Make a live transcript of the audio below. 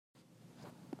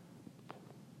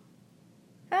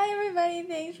Hi, everybody.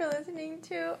 Thanks for listening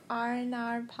to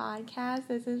R&R Podcast.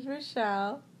 This is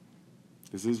Rochelle.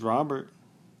 This is Robert.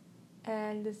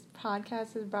 And this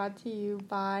podcast is brought to you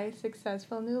by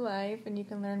Successful New Life. And you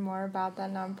can learn more about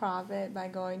that nonprofit by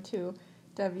going to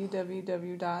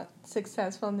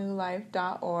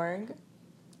www.successfulnewlife.org.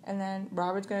 And then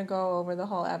Robert's going to go over the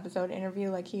whole episode interview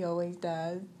like he always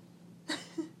does.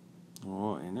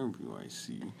 Oh, interview, I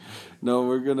see. No,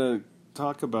 we're going to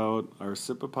talk about our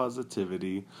Sip of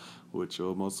Positivity, which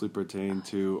will mostly pertain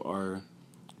to our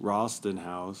Ralston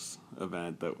House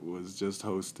event that was just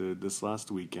hosted this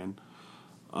last weekend.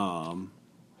 And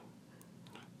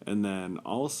then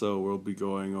also we'll be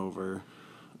going over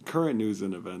current news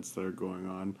and events that are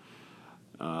going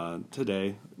on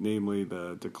today, namely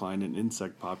the decline in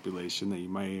insect population that you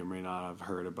may or may not have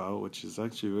heard about, which is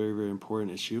actually a very, very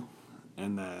important issue.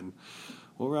 And then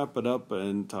we'll wrap it up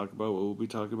and talk about what we'll be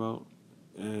talking about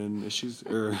in issues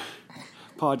or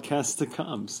podcasts to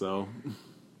come. So,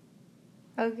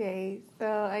 okay, so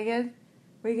I guess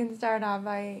we can start off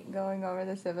by going over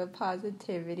the Sip of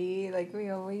Positivity like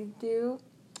we always do.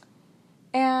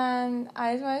 And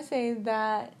I just want to say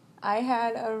that I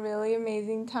had a really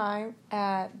amazing time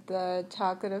at the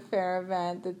Chocolate Affair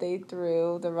event that they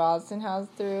threw, the Ralston House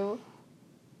threw.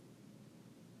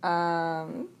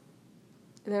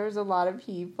 There was a lot of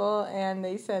people, and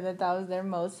they said that was their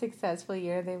most successful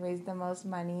year. They raised the most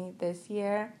money this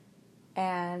year.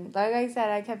 And like I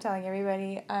said, I kept telling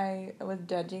everybody I was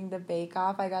judging the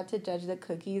bake-off. I got to judge the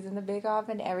cookies in the bake-off,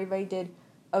 and everybody did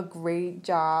a great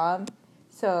job.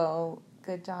 So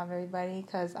good job, everybody,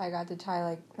 because I got to try,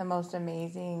 like, the most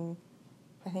amazing,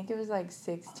 I think it was, like,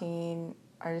 16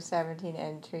 or 17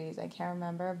 entries. I can't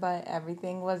remember, but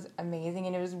everything was amazing,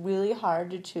 and it was really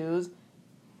hard to choose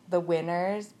the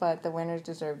winners, but the winners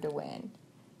deserve to win.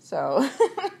 So,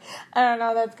 I don't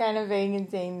know, that's kind of vague in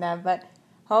saying that, but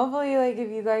hopefully, like,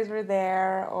 if you guys were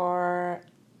there, or,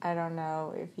 I don't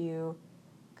know, if you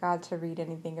got to read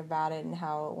anything about it and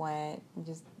how it went,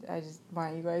 I just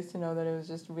want you guys to know that it was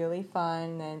just really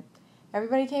fun, and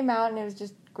everybody came out, and it was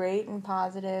just great and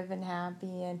positive and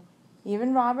happy, and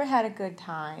even Robert had a good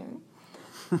time.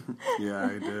 Yeah,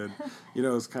 I did. You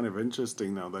know, it's kind of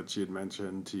interesting, though, that she had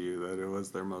mentioned to you that it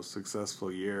was their most successful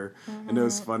year, and it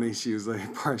was funny, she was,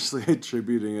 like, partially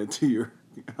attributing it to your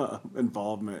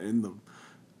involvement in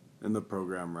the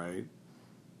program, right?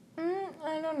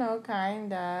 I don't know,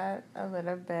 kinda, a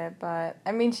little bit, but,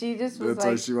 I mean, she just was That's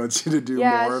like... why she wants you to do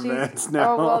more events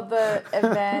now. Oh, well, the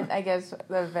event, I guess,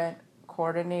 the event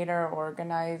coordinator,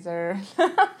 organizer,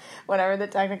 whatever the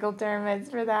technical term is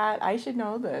for that, I should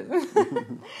know this,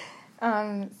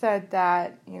 said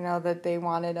that, you know, that they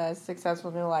wanted a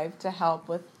Successful New Life to help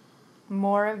with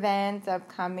more events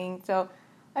upcoming, so...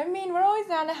 I mean, we're always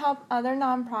down to help other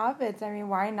nonprofits. I mean,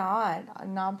 why not?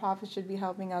 Nonprofits should be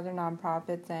helping other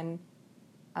nonprofits, and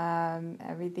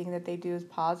everything that they do is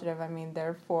positive. I mean,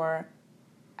 they're for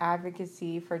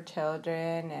advocacy for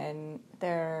children, and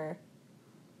they're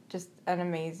just an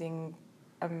amazing,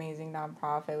 amazing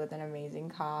nonprofit with an amazing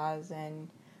cause, and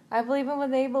I believe in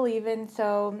what they believe in,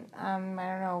 so, I don't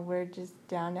know, we're just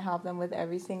down to help them with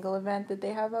every single event that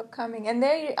they have upcoming, and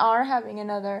they are having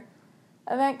another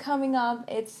event coming up.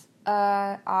 It's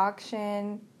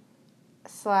auction /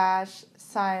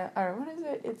 silent, or what is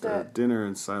it? It's a dinner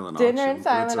and silent auction. Dinner and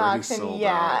silent auction,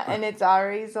 yeah, out. And it's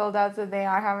already sold out. So they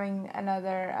are having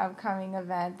another upcoming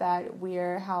event that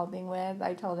we're helping with.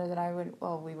 I told her that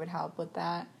we would help with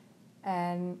that,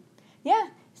 and yeah,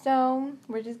 so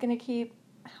we're just gonna keep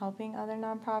helping other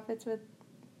nonprofits with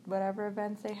whatever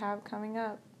events they have coming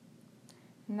up,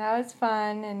 and that was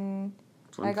fun. And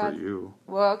fun for you.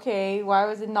 Well, okay. Why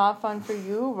was it not fun for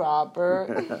you,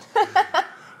 Robert?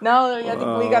 No,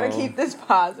 we got to keep this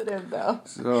positive, though.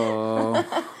 So,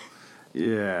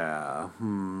 yeah.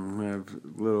 I'm a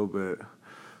little bit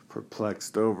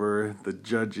perplexed over the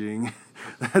judging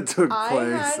that took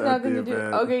place at the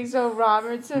event. Okay, so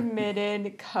Robert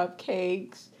submitted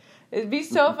cupcakes. It'd be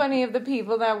so funny if the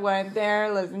people that went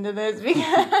there listen to this,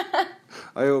 because...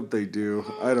 I hope they do.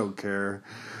 I don't care.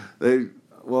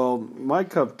 Well, my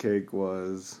cupcake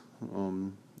was,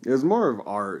 it was more of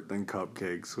art than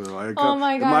cupcakes. So oh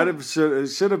my God. It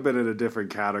should have been in a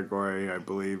different category, I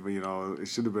believe. You know, it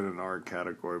should have been an art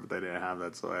category, but they didn't have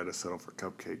that, so I had to settle for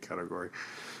cupcake category.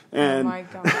 And oh my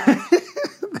God.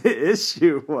 The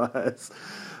issue was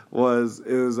it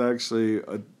was actually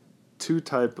a two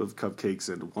type of cupcakes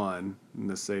in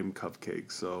the same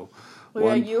cupcake. So,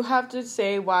 yeah, you have to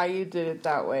say why you did it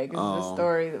that way, because the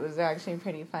story was actually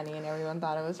pretty funny, and everyone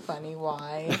thought it was funny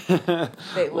why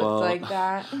they looked like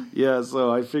that. Yeah,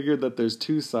 so I figured that there's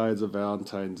two sides of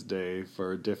Valentine's Day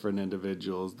for different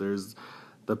individuals. There's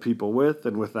the people with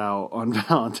and without on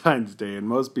Valentine's Day, and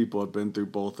most people have been through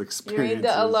both experiences. You mean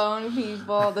the alone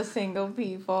people, the single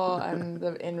people, and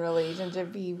the in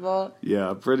relationship people?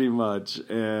 Yeah, pretty much.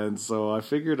 And so I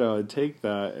figured I would take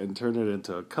that and turn it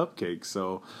into a cupcake.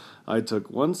 So I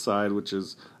took one side, which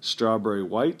is strawberry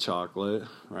white chocolate,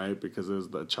 right? Because it was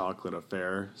the chocolate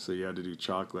affair, so you had to do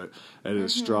chocolate. And it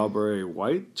was strawberry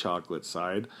white chocolate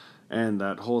side, and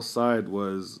that whole side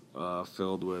was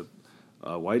filled with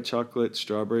white chocolate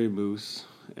strawberry mousse,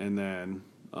 and then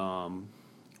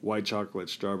white chocolate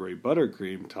strawberry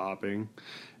buttercream topping,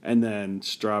 and then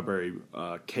strawberry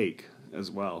cake as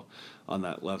well on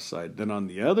that left side. Then on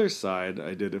the other side,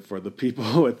 I did it for the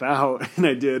people without, and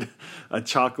I did a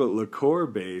chocolate liqueur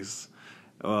base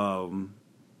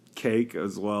cake,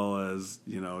 as well as,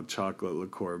 chocolate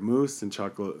liqueur mousse and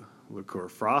chocolate liqueur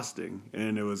frosting,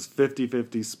 and it was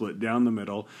 50-50 split down the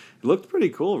middle. It looked pretty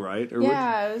cool, right? It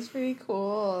was pretty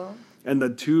cool. And the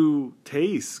two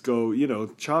tastes go,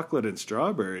 chocolate and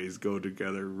strawberries go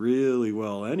together really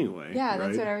well anyway. Yeah, right?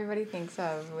 That's what everybody thinks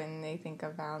of when they think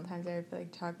of Valentine's Day. I feel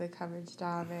like chocolate-covered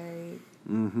strawberries.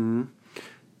 Mm-hmm.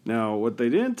 Now, what they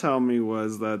didn't tell me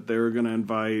was that they were going to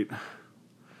invite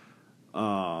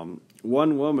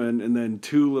one woman and then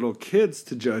two little kids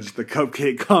to judge the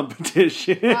cupcake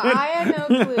competition. I had no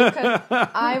clue,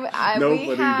 because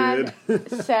we had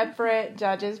did. separate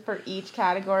judges for each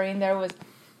category, and there was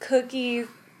cookies,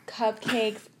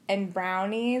 cupcakes, and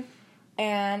brownies.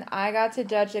 And I got to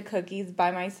judge the cookies by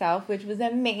myself, which was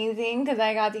amazing because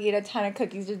I got to eat a ton of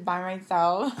cookies just by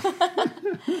myself.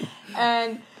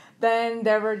 And then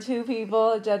there were two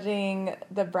people judging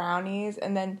the brownies,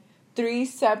 and then three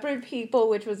separate people,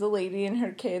 which was a lady and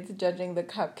her kids, judging the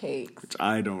cupcakes. Which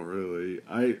I don't really.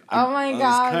 Oh my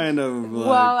god! Was kind of like,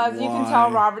 well, as you can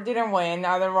tell, Robert didn't win.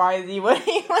 Otherwise, he'd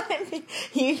be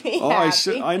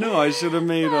happy. I know. I should have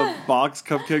made a box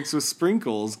cupcakes with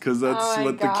sprinkles, because that's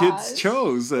what the kids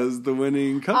chose as the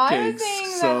winning cupcakes. I was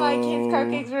saying that my kids'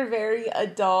 cupcakes were very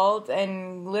adult,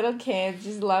 and little kids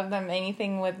just love them.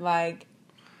 Anything with like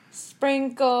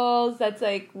sprinkles, that's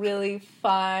like really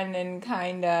fun and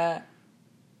kind of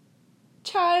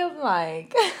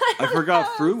childlike. I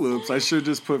forgot Fruit Loops. I should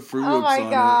just put Fruit Loops on it. Oh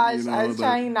my gosh, I was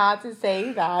trying not to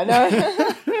say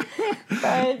that.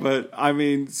 But I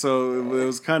mean, so it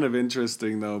was kind of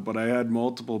interesting though, but I had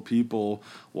multiple people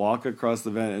walk across the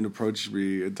event and approach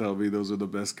me and tell me those are the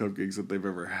best cupcakes that they've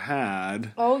ever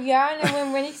had. Oh yeah,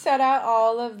 and when you set out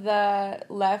all of the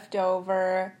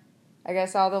leftover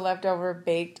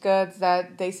baked goods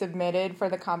that they submitted for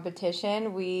the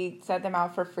competition, we set them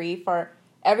out for free for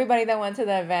everybody that went to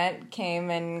the event.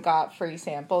 Came and got free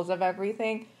samples of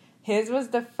everything. His was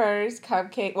the first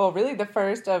cupcake, well, really the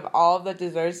first of all of the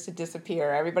desserts to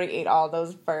disappear. Everybody ate all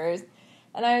those first.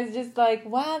 And I was just like,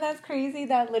 wow, that's crazy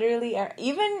that literally,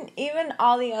 even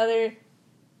all the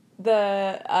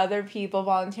other people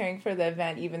volunteering for the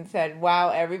event even said, wow,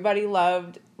 everybody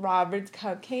loved Robert's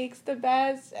cupcakes the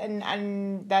best,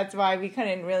 and that's why we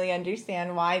couldn't really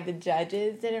understand why the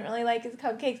judges didn't really like his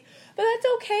cupcakes. But that's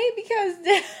okay, because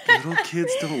little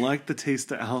kids don't like the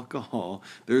taste of alcohol.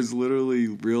 There's literally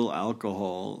real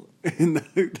alcohol in the,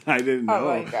 I didn't know.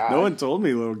 Oh my God. No one told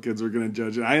me little kids were going to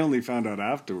judge it. I only found out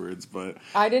afterwards, but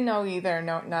I didn't know either.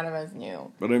 No, none of us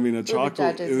knew. But I mean, it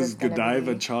was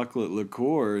Godiva chocolate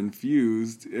liqueur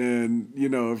infused, and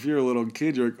if you're a little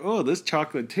kid, you're like, oh, this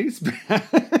chocolate tastes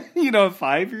bad. A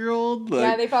 5-year-old.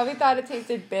 Yeah, they probably thought it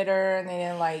tasted bitter and they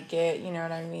didn't like it. You know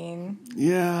what I mean?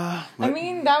 Yeah. I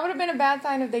mean, that would have been a bad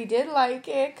sign if they did like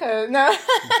it, cause no.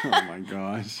 Oh my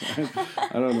gosh.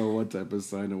 I don't know what type of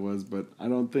sign it was, but I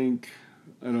don't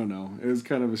know. It was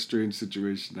kind of a strange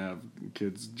situation to have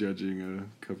kids judging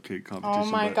a cupcake competition. Oh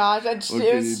my gosh,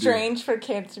 it was strange for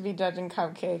kids to be judging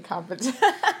cupcake competition.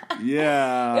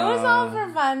 Yeah. It was all for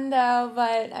fun though,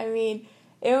 but I mean,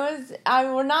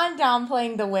 we're not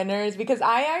downplaying the winners, because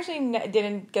I actually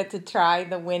didn't get to try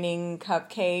the winning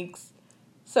cupcakes.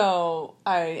 So,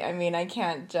 I mean, I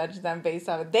can't judge them based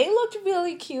on it. They looked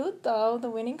really cute, though.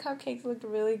 The winning cupcakes looked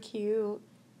really cute.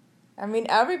 I mean,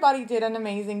 everybody did an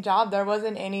amazing job. There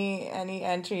wasn't any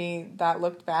entry that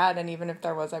looked bad, and even if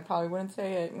there was, I probably wouldn't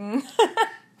say it.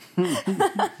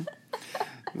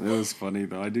 It was funny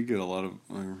though. I did get a lot of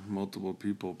multiple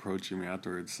people approaching me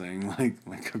afterwards saying like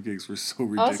my cupcakes were so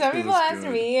ridiculous. Some people asked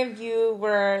good. me if you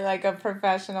were like a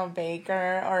professional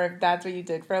baker or if that's what you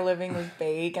did for a living was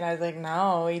bake, and I was like,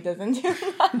 no, he doesn't do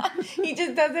that. He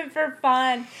just does it for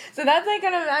fun. So that's like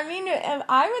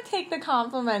I would take the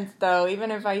compliments though,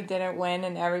 even if I didn't win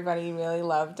and everybody really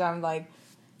loved them. Like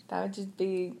that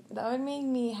would make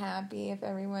me happy if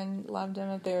everyone loved them,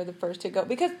 if they were the first to go,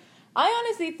 because I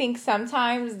honestly think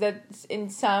sometimes that in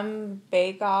some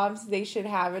bake-offs they should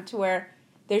have it to where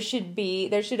there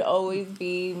should always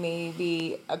be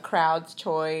maybe a crowd's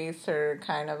choice or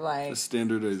kind of like a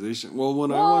standardization. Well,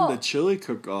 when I won the chili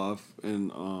cook-off in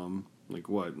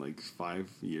like 5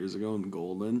 years ago in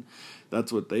Golden,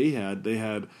 that's what they had. They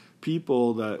had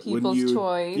people that People's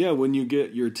choice. Yeah, when you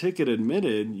get your ticket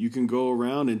admitted, you can go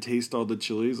around and taste all the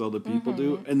chilies all the people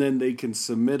do, and then they can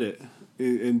submit it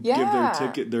and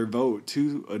give their vote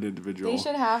to an individual. They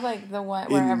should have like the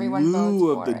one where everyone votes for it. In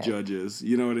lieu of the judges,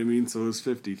 you know what I mean? So it was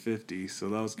 50-50, so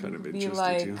that was kind of interesting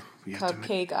like too.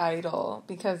 Cupcake Idol,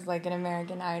 because like an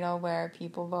American Idol where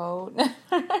people vote.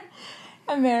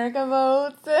 America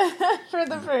votes for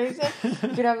the person.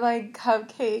 You could have like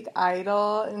Cupcake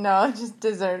Idol. No, just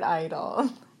Dessert Idol.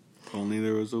 If only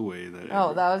there was a way that...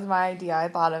 that was my idea. I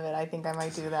thought of it. I think I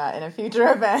might do that in a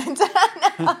future event.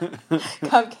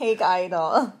 Cupcake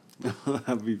Idol.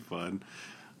 That'd be fun.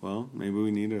 Well, maybe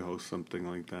we need to host something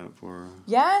like that for...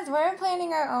 Yes, we're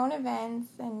planning our own events,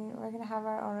 and we're going to have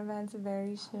our own events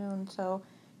very soon. So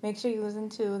make sure you listen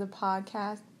to the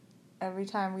podcast every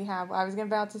time we have... I was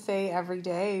about to say every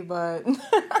day, but...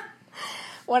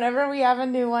 Whenever we have a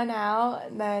new one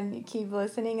out, then keep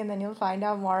listening, and then you'll find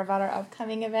out more about our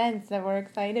upcoming events that we're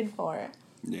excited for.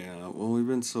 Yeah, well, we've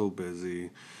been so busy.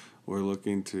 We're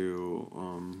looking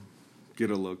to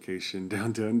get a location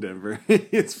downtown Denver.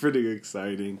 It's pretty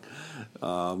exciting.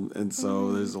 And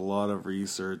so there's a lot of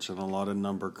research and a lot of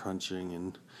number crunching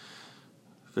and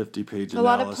 50-page analysis. A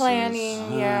lot of planning,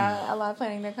 a lot of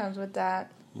planning that comes with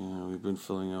that. Yeah, we've been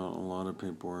filling out a lot of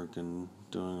paperwork and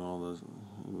doing a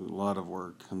lot of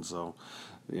work, and so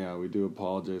we do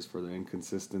apologize for the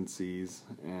inconsistencies,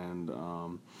 and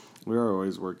we are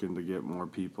always working to get more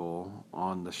people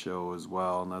on the show as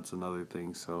well, and that's another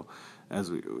thing. So as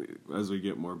we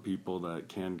get more people that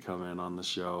can come in on the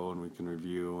show and we can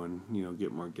review and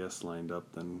get more guests lined up,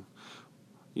 then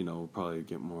we'll probably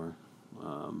get more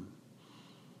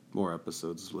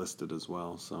episodes listed as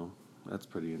well. So that's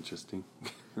pretty interesting,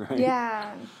 right?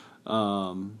 Yeah.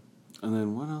 And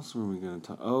then what else were we going to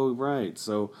talk? Oh, right.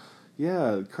 So,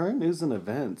 current news and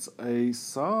events. I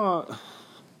saw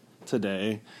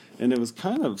today, and it was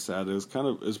kind of sad. It was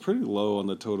pretty low on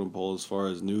the totem pole as far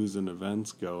as news and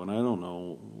events go, and I don't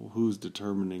know who's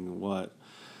determining what,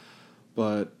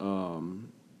 but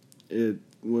it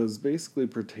was basically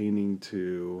pertaining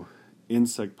to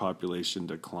insect population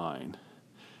decline,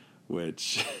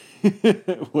 which...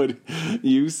 what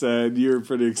you said you were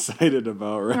pretty excited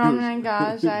about, right? Oh my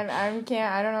gosh, I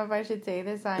don't know if I should say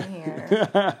this on here.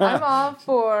 I'm all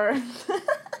for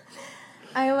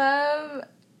I love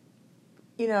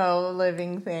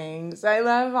living things. I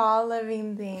love all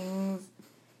living things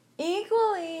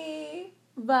equally,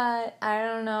 but I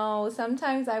don't know,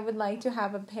 sometimes I would like to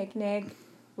have a picnic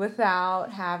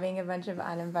without having a bunch of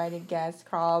uninvited guests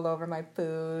crawl over my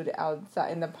food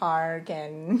outside in the park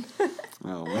and...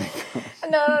 Oh my gosh.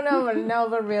 No,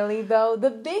 but really though, the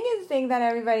biggest thing that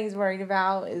everybody's worried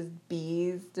about is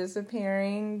bees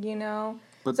disappearing,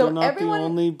 But so they're not the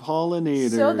only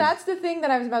pollinators. So that's the thing that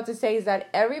I was about to say, is that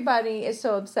everybody is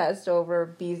so obsessed over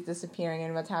bees disappearing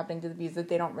and what's happening to the bees that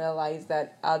they don't realize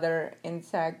that other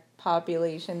insect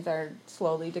populations are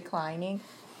slowly declining.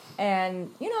 And,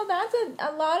 that's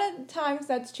a lot of times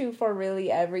that's true for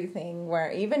really everything,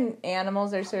 where even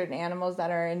animals, there's certain animals that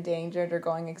are endangered or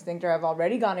going extinct or have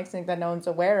already gone extinct that no one's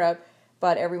aware of,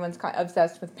 but everyone's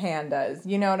obsessed with pandas.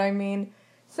 You know what I mean?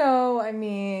 So, I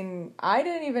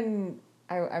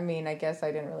guess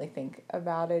I didn't really think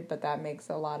about it, but that makes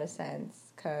a lot of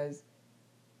sense, because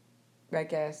I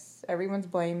guess everyone's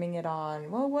blaming it on,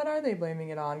 well, what are they blaming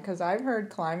it on? Because I've heard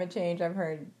climate change, I've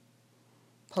heard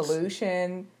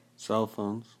pollution... Cell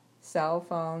phones,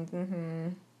 mm-hmm.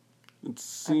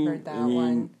 I've heard that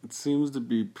one. It seems to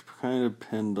be kind of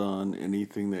pinned on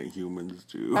anything that humans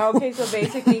do. Okay, so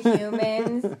basically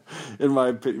humans.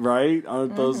 Right?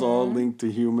 Aren't those all linked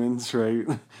to humans, right?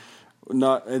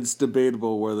 It's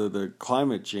debatable whether the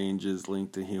climate change is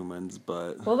linked to humans,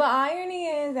 but... Well, the irony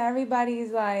is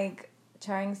everybody's,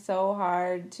 trying so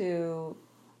hard to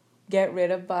get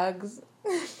rid of bugs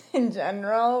in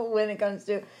general when it comes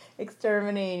to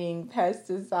exterminating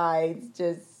pesticides,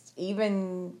 just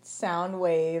even sound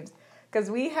waves. Because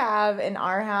we have in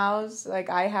our house, like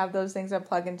I have those things that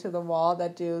plug into the wall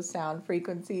that do sound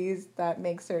frequencies that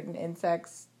make certain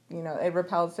insects, you know, it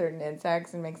repels certain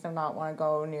insects and makes them not want to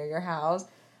go near your house.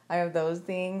 I have those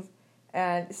things.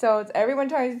 And so it's, everyone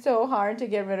tries so hard to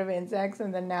get rid of insects,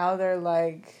 and then now they're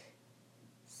like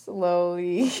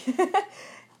slowly.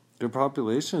 Their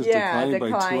population is declining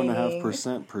by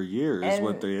 2.5% per year is and,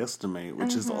 what they estimate,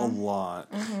 which is a lot.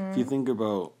 If you think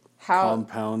about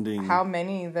compounding. How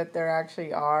many that there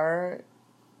actually are,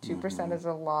 2% is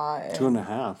a lot.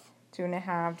 2.5.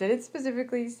 2.5. Did it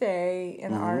specifically say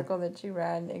in the article that you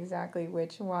read exactly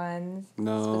which ones?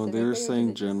 No, they were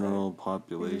saying general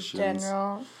populations.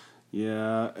 General.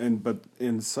 Yeah, but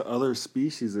in other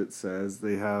species it says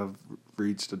they have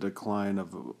reached a decline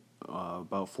of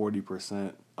about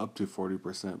 40%, up to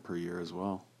 40% per year as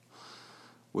well,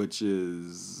 which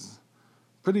is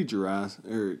pretty drastic.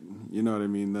 You know what I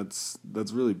mean? That's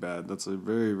really bad. That's a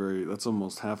that's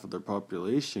almost half of their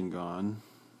population gone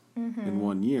in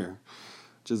 1 year,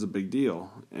 which is a big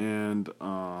deal. And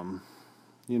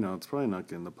you know, it's probably not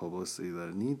getting the publicity that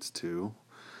it needs to.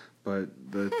 But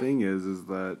the thing is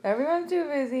that everyone's too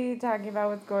busy talking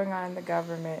about what's going on in the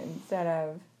government instead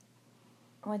of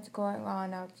what's going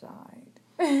on outside.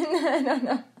 I don't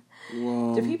know.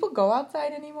 Well, do people go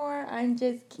outside anymore? I'm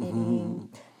just kidding.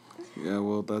 Yeah,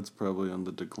 well, that's probably on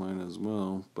the decline as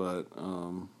well. But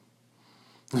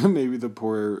maybe the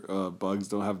poor bugs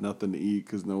don't have nothing to eat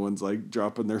because no one's like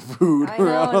dropping their food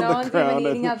around on the ground. I know, no one's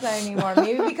even eating outside anymore.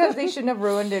 Maybe because they shouldn't have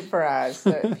ruined it for us,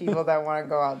 the people that want to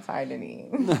go outside and eat.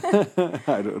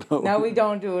 I don't know. No, we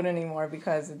don't do it anymore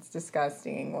because it's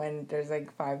disgusting when there's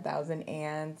like 5,000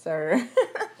 ants or...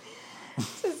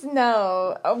 Just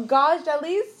no. Oh gosh, at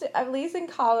least in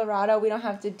Colorado we don't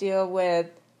have to deal with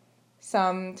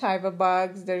some type of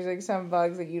bugs. There's like some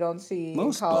bugs that you don't see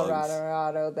in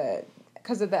Colorado that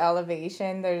because of the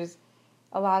elevation, there's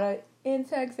a lot of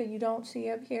insects that you don't see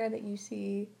up here that you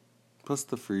see. Plus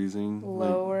the freezing.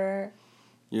 Lower.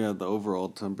 Yeah, the overall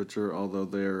temperature, although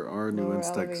there are new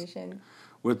insects. Elevation.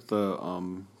 With the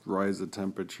rise of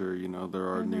temperature, you know, there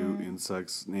are new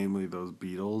insects, namely those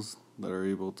beetles that are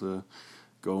able to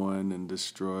go in and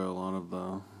destroy a lot of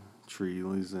the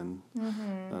trees and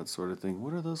that sort of thing.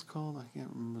 What are those called? I can't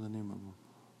remember the name of them.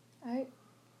 I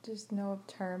just know of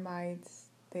termites.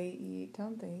 They eat,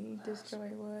 don't they? Destroy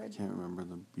wood. I can't remember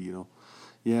the beetle.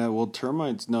 Yeah, well,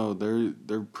 termites. No,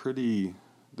 they're pretty.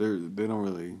 They're not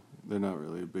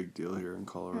really a big deal here in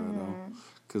Colorado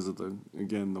because of the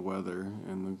weather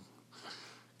and the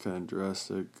kind of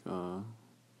drastic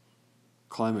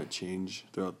climate change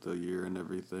throughout the year and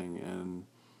everything.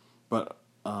 But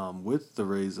with the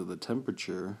raise of the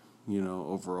temperature, you know,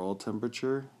 overall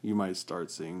temperature, you might start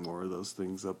seeing more of those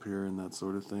things up here and that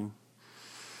sort of thing.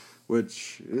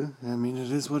 Which, I mean,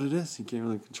 it is what it is. You can't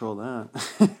really control that,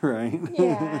 right?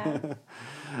 Yeah.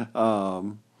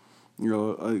 You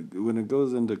know, when it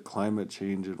goes into climate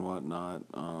change and whatnot,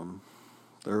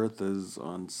 the Earth is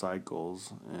on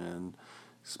cycles, and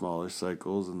smaller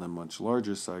cycles and then much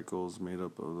larger cycles made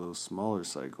up of those smaller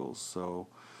cycles. So,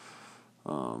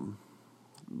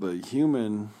 the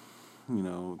human, you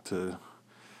know, to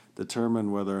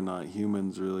determine whether or not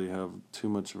humans really have too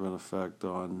much of an effect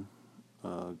on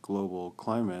global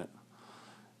climate,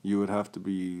 you would have to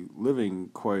be living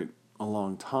quite a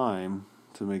long time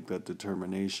to make that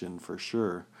determination for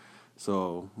sure.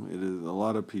 So it is a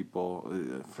lot of people,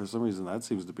 for some reason that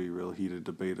seems to be a real heated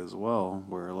debate as well,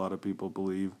 where a lot of people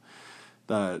believe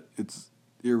that it's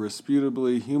irresputable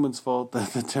humans' fault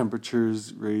that the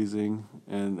temperature's raising,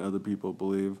 and other people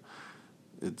believe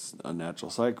it's a natural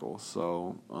cycle.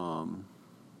 So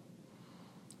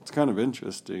it's kind of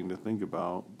interesting to think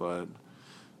about, but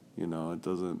you know,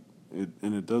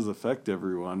 it does affect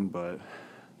everyone, but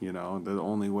you know, the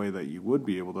only way that you would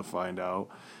be able to find out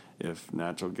if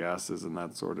natural gases and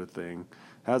that sort of thing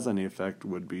has any effect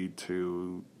would be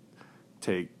to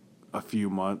take a few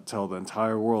months, tell the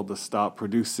entire world to stop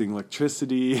producing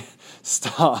electricity,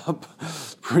 stop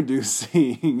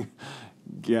producing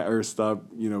or stop,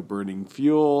 you know, burning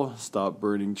fuel, stop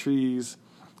burning trees,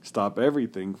 stop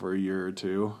everything for a year or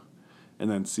two, and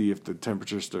then see if the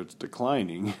temperature starts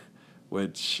declining,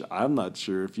 which I'm not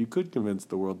sure if you could convince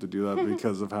the world to do that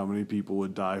because of how many people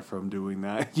would die from doing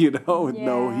that, you know, with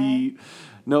no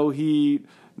heat,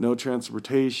 no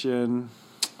transportation,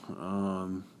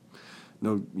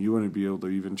 no, you wouldn't be able to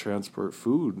even transport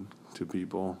food to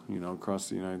people, you know, across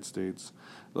the United States,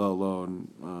 let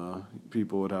alone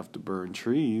people would have to burn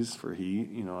trees for heat,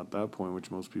 you know, at that point, which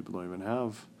most people don't even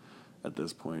have at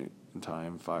this point in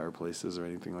time, fireplaces or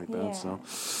anything like that. So,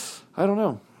 I don't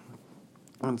know.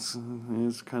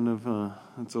 It's kind of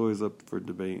it's always up for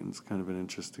debate, and it's kind of an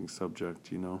interesting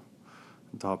subject,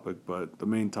 topic. But the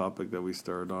main topic that we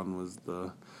started on was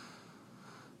the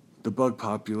bug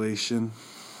population,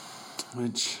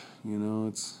 which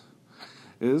it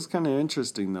is kind of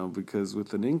interesting though, because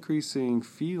with an increasing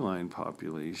feline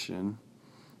population,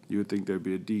 you would think there'd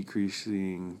be a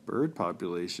decreasing bird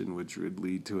population, which would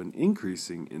lead to an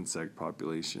increasing insect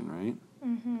population, right?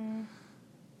 Mm-hmm.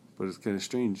 But it's kind of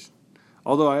strange.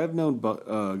 Although I have known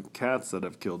cats that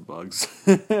have killed bugs.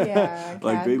 Yeah,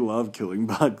 like they love killing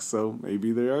bugs, so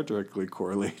maybe they are directly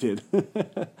correlated.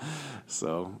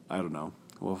 So I don't know.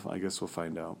 Well, I guess we'll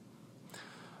find out.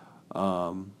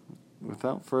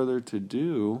 Without further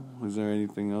ado, is there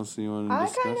anything else you want to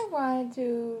discuss? I kind of wanted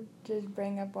to just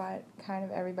bring up what kind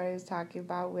of everybody was talking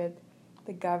about with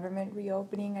the government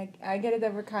reopening. I get it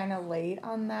that we're kind of late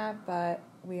on that, but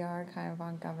we are kind of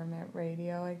on government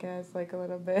radio, I guess, like a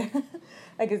little bit.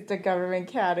 I guess the government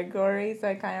category, so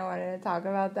I kind of wanted to talk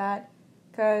about that.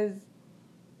 Because,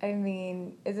 I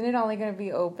mean, isn't it only going to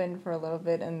be open for a little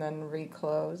bit and then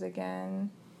reclose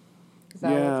again? Is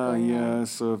that what's going on?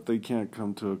 So if they can't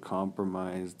come to a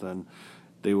compromise, then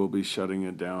they will be shutting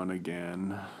it down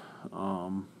again.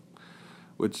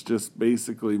 Which just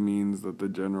basically means that the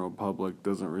general public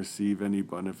doesn't receive any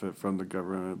benefit from the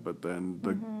government, but then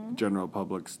the general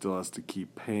public still has to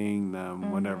keep paying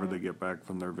them whenever they get back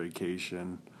from their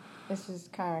vacation. It's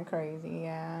just kind of crazy,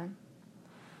 yeah.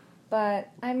 But,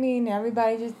 I mean,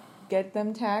 everybody just get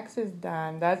them taxes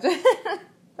done. That's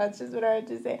just what I had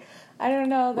to say. I don't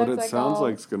know. What it sounds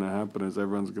like is going to happen is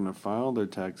everyone's going to file their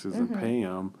taxes and pay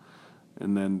them,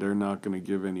 and then they're not going to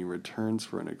give any returns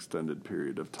for an extended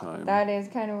period of time. That is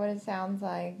kind of what it sounds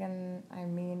like, and I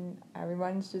mean,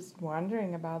 everyone's just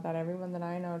wondering about that. Everyone that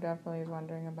I know definitely is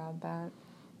wondering about that.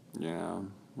 Yeah,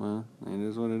 well, it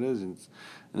is what it is. And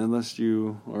unless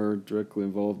you are directly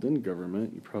involved in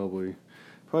government, you probably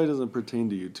doesn't pertain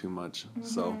to you too much.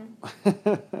 So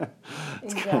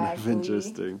it's kind of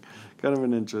interesting. Kind of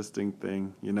an interesting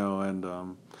thing, and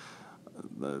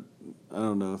I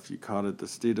don't know if you caught it, the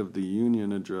State of the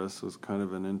Union address was kind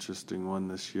of an interesting one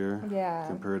this year. Yeah.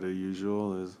 Compared to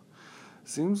usual. It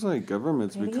seems like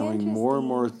government's becoming more and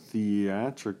more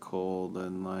theatrical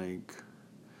than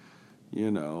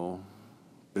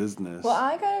business. Well,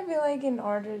 I kind of feel like in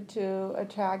order to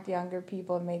attract younger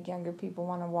people and make younger people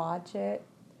want to watch it,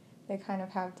 they kind of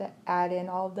have to add in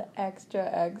all the extra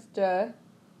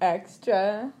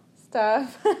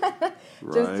stuff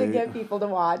just to get people to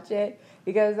watch it.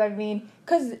 Because, I mean,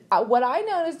 what I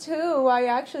noticed too, I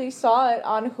actually saw it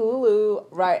on Hulu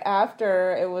right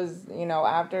after it was,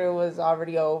 after it was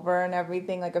already over and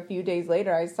everything. Like a few days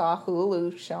later, I saw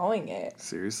Hulu showing it.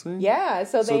 Seriously? Yeah.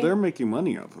 So they're making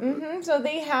money off of it. So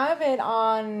they have it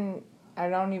on, I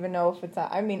don't even know if it's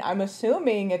on, I'm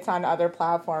assuming it's on other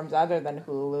platforms other than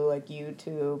Hulu, like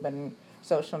YouTube and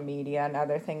social media and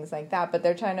other things like that. But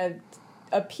they're trying to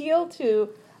appeal to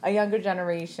a younger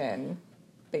generation,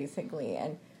 basically,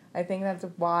 and I think that's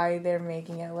why they're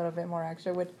making it a little bit more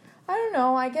extra, which, I don't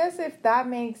know, I guess if that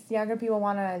makes younger people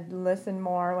want to listen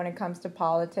more when it comes to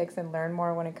politics and learn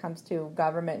more when it comes to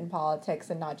government and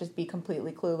politics and not just be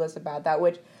completely clueless about that,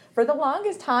 which for the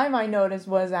longest time I noticed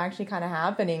was actually kind of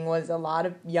happening, was a lot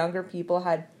of younger people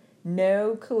had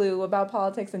no clue about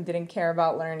politics and didn't care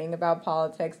about learning about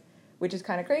politics, which is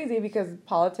kind of crazy because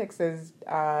politics is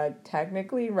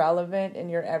technically relevant in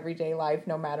your everyday life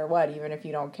no matter what, even if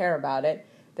you don't care about it.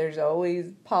 There's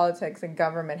always politics and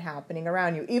government happening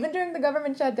around you. Even during the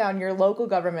government shutdown, your local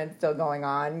government's still going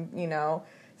on,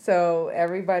 So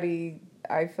everybody,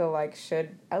 I feel like,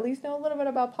 should at least know a little bit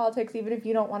about politics, even if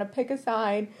you don't want to pick a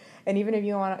side, and even if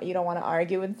you don't want to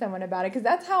argue with someone about it. Because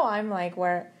that's how I'm like,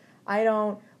 where I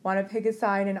don't want to pick a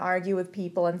side and argue with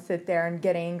people and sit there and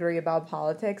get angry about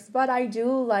politics. But I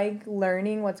do like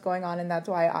learning what's going on, and that's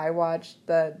why I watch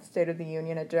the State of the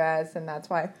Union address, and that's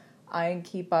why I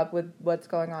keep up with what's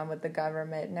going on with the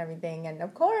government and everything. And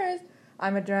of course,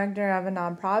 I'm a director of a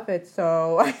nonprofit,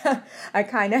 so I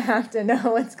kind of have to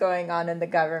know what's going on in the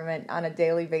government on a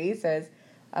daily basis.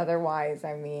 Otherwise,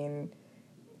 to me,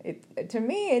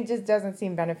 it just doesn't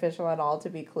seem beneficial at all to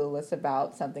be clueless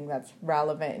about something that's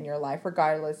relevant in your life,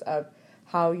 regardless of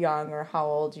how young or how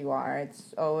old you are.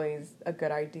 It's always a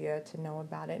good idea to know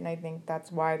about it, and I think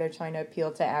that's why they're trying to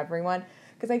appeal to everyone.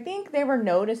 Because I think they were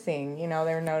noticing,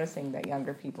 that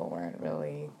younger people weren't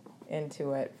really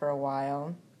into it for a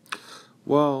while.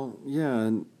 Well, yeah,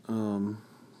 and and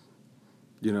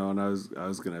I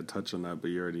was gonna touch on that,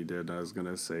 but you already did. I was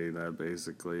gonna say that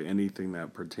basically anything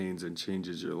that pertains and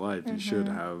changes your life, you should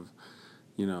have,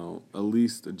 at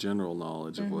least a general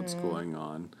knowledge of what's going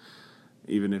on.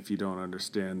 even if you don't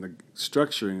understand the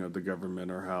structuring of the government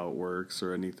or how it works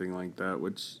or anything like that,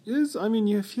 which is, I mean,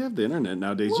 if you have the internet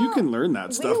nowadays, you can learn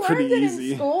that stuff pretty easy. We learned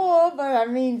it in school, but I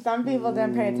mean, some people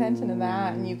didn't pay attention to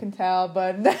that, and you can tell,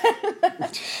 but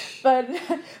but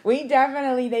they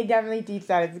definitely teach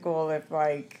that in school. If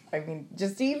like, I mean,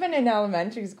 just even in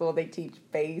elementary school, they teach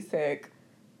basic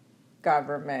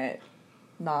government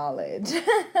knowledge.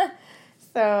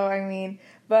 So, I mean,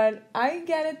 but I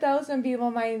get it though. Some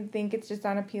people might think it's just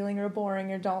unappealing or boring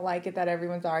or don't like it that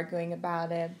everyone's arguing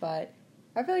about it. But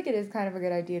I feel like it is kind of a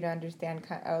good idea to understand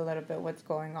a little bit what's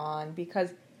going on, because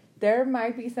there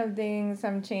might be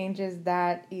some changes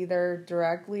that either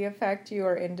directly affect you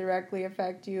or indirectly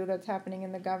affect you that's happening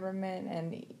in the government.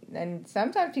 And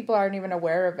sometimes people aren't even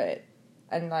aware of it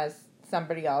unless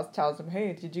somebody else tells them,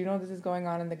 hey, did you know this is going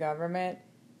on in the government?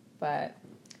 But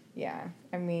yeah,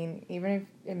 I mean, even if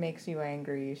it makes you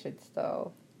angry, you should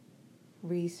still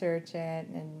research it,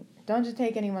 and don't just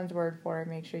take anyone's word for it.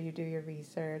 Make sure you do your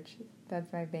research.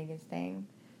 That's my biggest thing.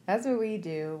 That's what we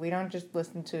do. We don't just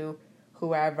listen to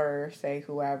whoever say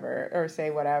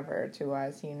whatever to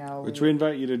us, you know. Which we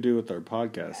invite you to do with our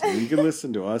podcast. I mean, you can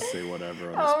listen to us say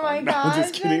whatever on this Oh my podcast. gosh. No,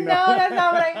 just kidding. No, that's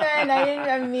not what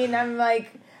I meant. I'm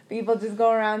like, people just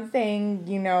go around saying,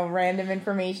 you know, random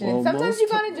information. Well, and sometimes you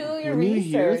gotta do your when research.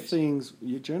 you hear things,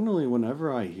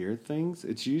 whenever I hear things,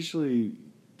 it's usually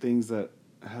things that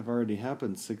have already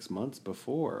happened 6 months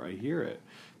before I hear it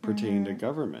pertaining to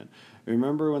government.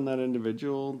 Remember when that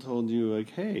individual told you, like,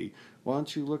 hey, why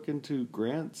don't you look into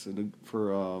grants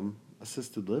for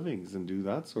assisted livings and do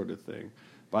that sort of thing?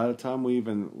 By the time we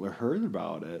even heard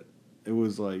about it, it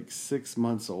was like 6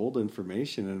 months old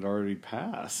information and it already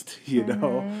passed, you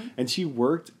know? And she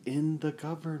worked in the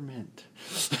government.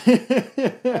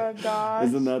 Oh, gosh.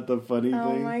 Isn't that the funny thing?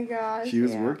 Oh, my gosh. She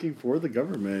was working for the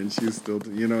government and she was still,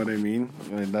 you know what I mean?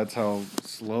 And that's how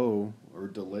slow or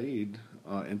delayed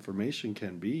information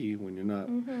can be when you're not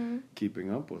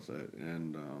keeping up with it.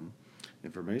 And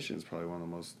information is probably one of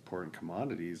the most important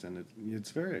commodities, and it's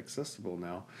very accessible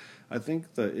now. I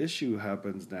think the issue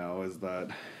happens now is that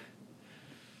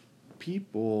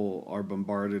people are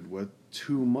bombarded with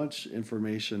too much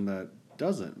information that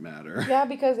doesn't matter. Yeah,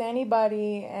 because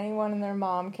anyone and their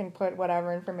mom can put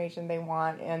whatever information they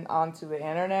want onto the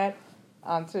internet,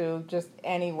 onto just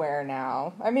anywhere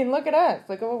now. I mean, look at us.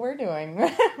 Look at what we're doing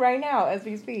right now as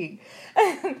we speak.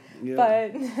 Yeah.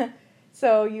 But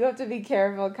so you have to be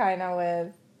careful kind of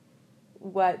with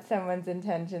what someone's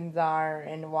intentions are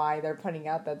and why they're putting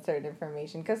out that certain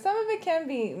information, because some of it can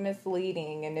be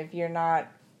misleading, and if you're not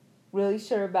really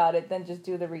sure about it, then just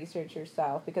do the research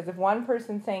yourself. Because if one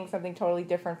person's saying something totally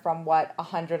different from what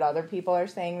 100 other people are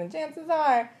saying, then chances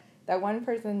are that one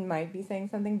person might be saying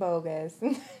something bogus.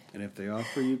 And if they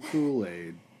offer you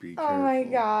Kool-Aid, be careful. Oh my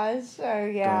gosh. Oh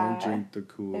yeah. Don't drink the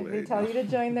Kool-Aid. If they tell you to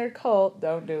join their cult,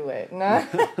 don't do it. No.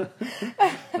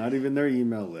 Not even their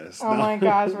email list. Oh my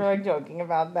gosh, we're like joking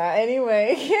about that.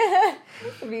 Anyway,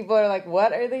 people are like,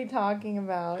 what are they talking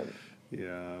about?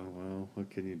 Yeah, well, what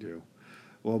can you do?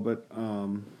 Well, but,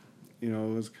 you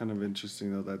know, it was kind of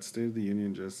interesting, though, that State of the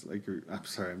Union just, like, I'm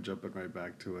sorry, I'm jumping right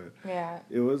back to it. Yeah.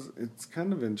 It's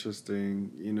kind of interesting,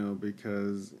 you know,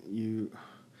 because you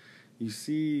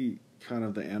see kind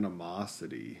of the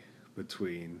animosity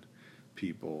between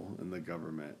people and the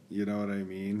government. You know what I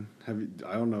mean?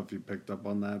 I don't know if you picked up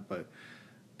on that, but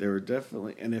they were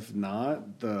definitely, and if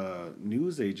not, the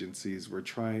news agencies were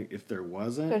trying, if there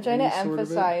wasn't, they're trying to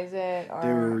emphasize it.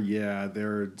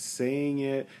 They're saying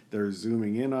it, they're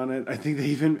zooming in on it. I think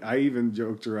I even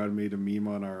joked around, made a meme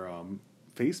on our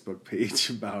Facebook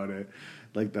page about it.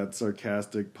 Like that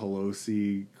sarcastic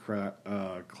Pelosi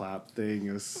clap thing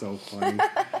is so funny.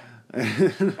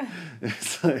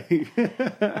 It's like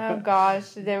oh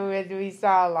gosh, we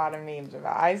saw a lot of memes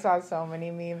about it. I saw so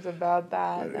many memes about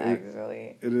that,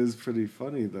 actually. It is pretty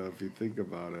funny, though, if you think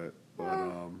about it.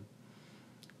 But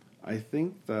I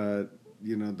think that,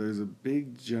 you know, there's a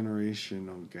big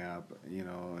generational gap, you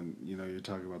know, and, you know, you're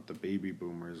talking about the baby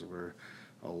boomers where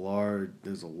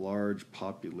there's a large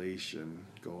population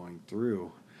going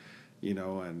through, you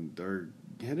know, and they're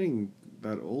hitting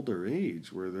that older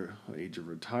age where they're age of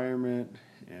retirement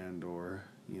and or,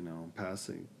 you know,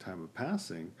 time of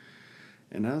passing.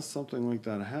 And as something like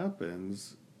that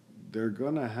happens, they're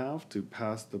going to have to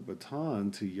pass the baton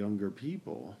to younger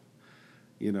people,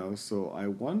 you know. So I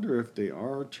wonder if they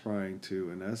are trying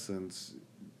to, in essence,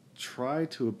 try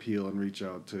to appeal and reach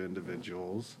out to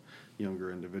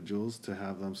younger individuals, to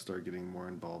have them start getting more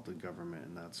involved in government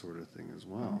and that sort of thing as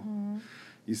well. Mm-hmm.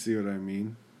 You see what I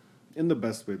mean? In the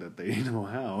best way that they know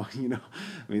how, you know.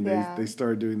 I mean, they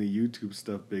started doing the YouTube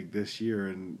stuff big this year,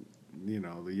 and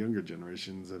the younger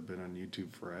generations have been on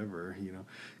YouTube forever,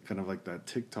 kind of like that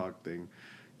TikTok thing.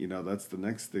 That's the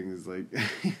next thing is like,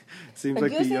 it seems But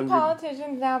like you the see younger...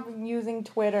 politicians now using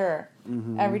Twitter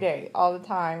every day, all the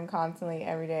time, constantly,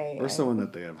 every day. Or someone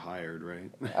that they have hired, right?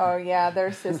 Oh, yeah, their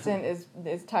assistant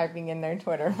is typing in their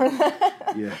Twitter for them.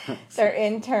 Yeah.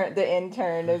 The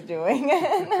intern is doing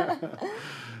it.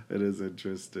 It is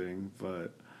interesting,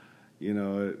 but,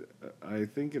 I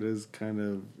think it is kind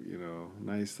of,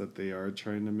 nice that they are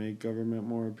trying to make government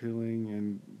more appealing,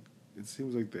 and it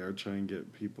seems like they are trying to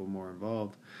get people more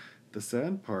involved. The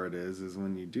sad part is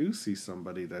when you do see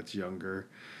somebody that's younger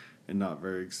and not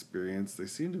very experienced, they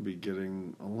seem to be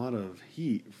getting a lot of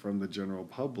heat from the general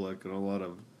public and a lot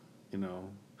of, I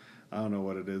don't know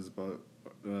what it is, but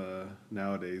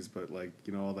nowadays, but like,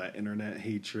 all that internet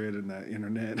hatred and that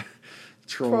internet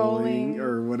trolling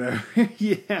or whatever.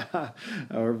 Yeah,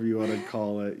 however you want to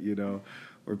call it,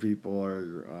 where people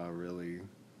are really...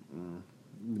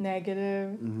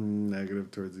 negative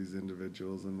towards these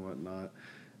individuals and whatnot.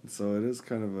 And so it is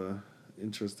kind of a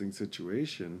interesting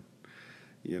situation,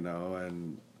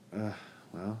 and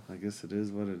well, I guess it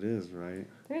is what it is, right?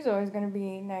 There's always going to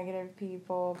be negative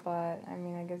people, but I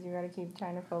mean, I guess you got to keep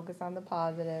trying to focus on the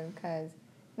positive, because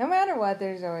no matter what,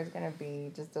 there's always going to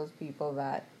be just those people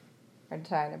that are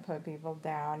trying to put people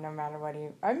down, no matter what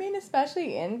I mean,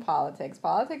 especially in politics.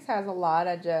 Politics has a lot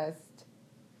of just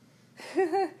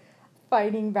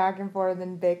fighting back and forth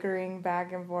and bickering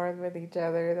back and forth with each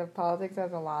other. The politics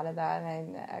has a lot of that,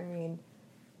 and I mean,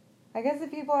 I guess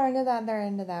if people are into that, they're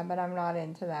into that, but I'm not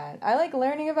into that. I like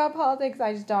learning about politics.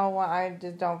 I just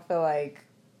don't feel like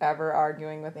ever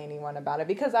arguing with anyone about it,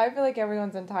 because I feel like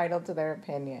everyone's entitled to their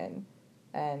opinion,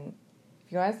 and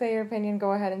if you want to say your opinion,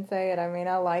 go ahead and say it. I mean,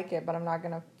 I like it, but I'm not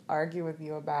going to argue with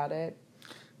you about it.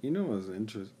 What's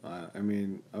interesting? I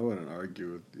mean, I wouldn't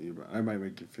argue with you, but I might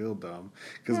make you feel dumb.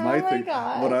 Because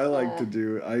what I like to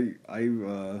do,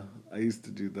 I used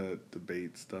to do the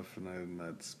debate stuff and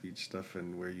that speech stuff,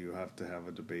 and where you have to have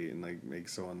a debate and like make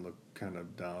someone look kind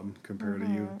of dumb compared to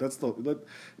you.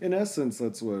 In essence,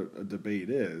 that's what a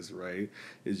debate is, right?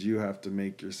 Is you have to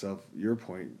make your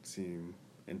point seem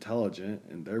intelligent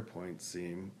and their point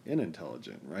seem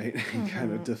unintelligent, right? And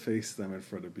kind of deface them in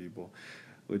front of people,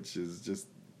 which is just...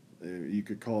 You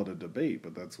could call it a debate,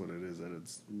 but that's what it is. That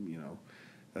it's,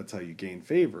 that's how you gain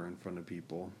favor in front of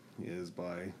people, is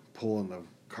by pulling the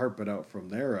carpet out from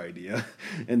their idea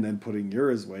and then putting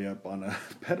yours way up on a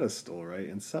pedestal, right,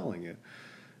 and selling it.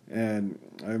 And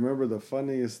I remember the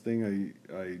funniest thing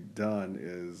I done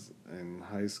is in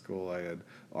high school. I had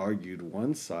argued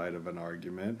one side of an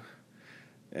argument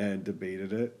and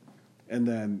debated it, and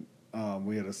then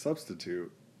we had a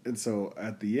substitute. And so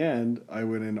at the end, I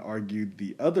went and argued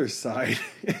the other side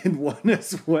and won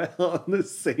as well in the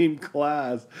same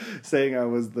class, saying I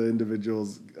was the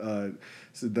individual's,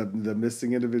 the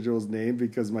missing individual's name,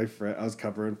 because my friend, I was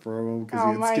covering for him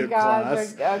because he had skipped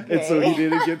class. Okay. And so he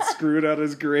didn't get screwed out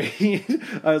his grade.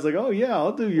 I was like, oh yeah,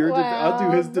 I'll do I'll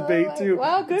do his debate too.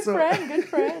 Wow, good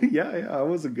friend. Yeah, I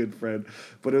was a good friend.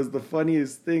 But it was the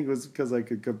funniest thing was because I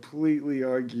could completely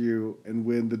argue and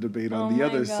win the debate on the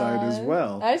other side as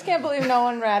well. I just can't believe no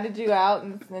one ratted you out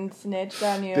and snitched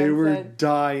on you. They were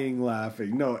dying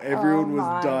laughing. No, everyone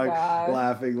was dying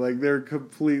laughing. Like, they're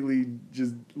completely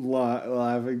just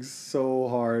laughing so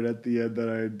hard at the end that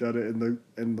I had done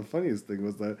it. And the funniest thing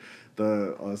was that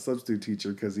the substitute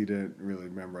teacher, because he didn't really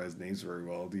memorize names very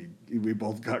well, we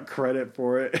both got credit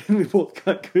for it, and we both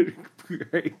got good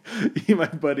grade. My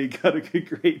buddy got a good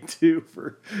grade too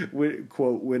for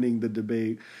quote winning the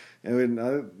debate.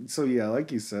 And so yeah,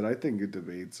 like you said, I think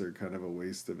debates are kind of a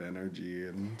waste of energy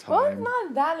and time. Well, it's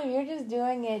not that. You're just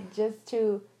doing it just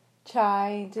to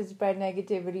try to spread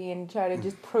negativity and try to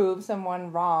just prove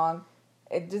someone wrong.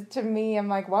 It just, to me, I'm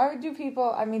like, why would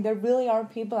people? I mean, there really are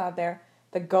people out there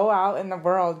that go out in the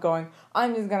world going,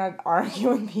 I'm just gonna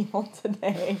argue with people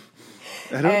today.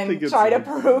 And try to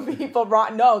prove people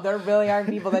wrong. No, there really are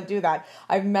people that do that.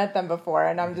 I've met them before,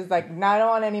 and I'm just like, no, I don't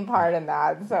want any part in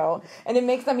that. So, and it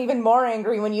makes them even more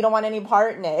angry when you don't want any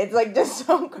part in it. It's like just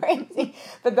so crazy.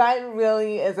 But that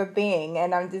really is a thing,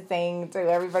 and I'm just saying to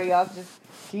everybody else, just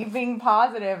keep being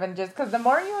positive, and just because the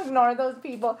more you ignore those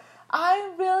people,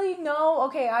 I really know.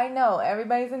 Okay, I know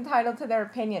everybody's entitled to their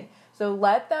opinion. So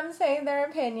let them say their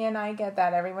opinion. I get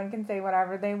that. Everyone can say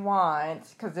whatever they want,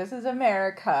 because this is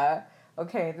America.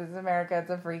 Okay, this is America. It's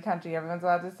a free country. Everyone's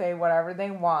allowed to say whatever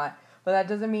they want. But that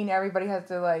doesn't mean everybody has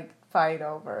to, like, fight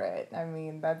over it. I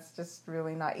mean, that's just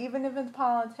really not... Even if it's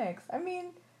politics. I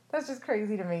mean, that's just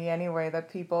crazy to me anyway, that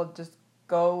people just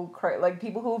go... like,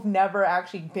 people who've never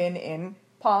actually been in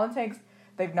politics,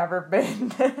 They've never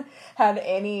been had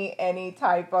any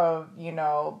type of,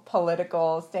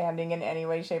 political standing in any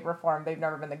way, shape, or form. They've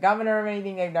never been the governor of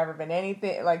anything. They've never been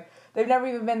anything. Like, they've never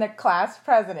even been the class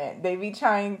president. They be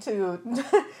trying to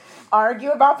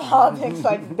argue about politics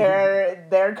like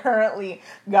they're currently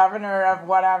governor of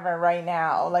whatever right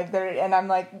now. Like, and I'm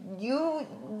like, you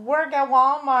work at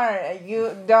Walmart.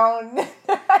 You don't.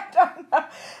 I don't know.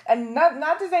 And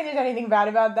not to say there's anything bad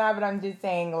about that, but I'm just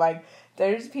saying, like,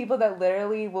 there's people that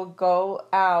literally will go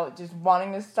out just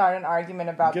wanting to start an argument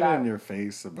about that. Get in your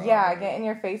face about it. Yeah, get in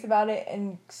your face about it.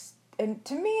 And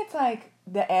to me, it's like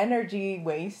the energy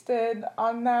wasted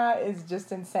on that is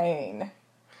just insane.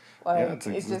 Like,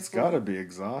 yeah, it's got to be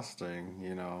exhausting,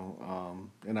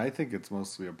 and I think it's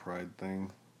mostly a pride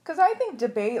thing. Because I think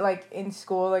debate, like, in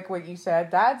school, like what you said,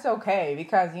 that's okay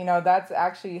because, that's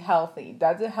actually healthy.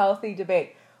 That's a healthy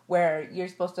debate where you're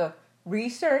supposed to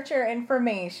research your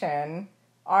information,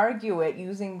 argue it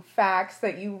using facts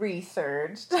that you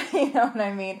researched, you know what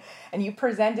I mean? And you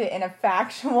present it in a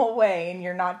factual way, and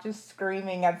you're not just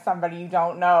screaming at somebody you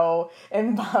don't know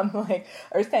in public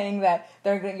or saying that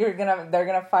they're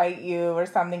gonna fight you or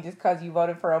something just because you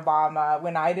voted for Obama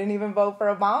when I didn't even vote for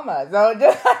Obama. So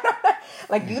just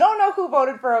like, you don't know who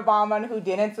voted for Obama and who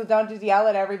didn't, so don't just yell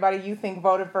at everybody you think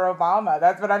voted for Obama.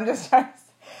 That's what I'm just trying to say.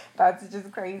 That's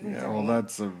just crazy to me. Yeah, well,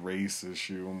 that's a race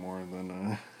issue more than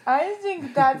a... I just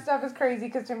think that stuff is crazy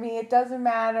because to me, it doesn't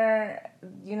matter.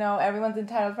 Everyone's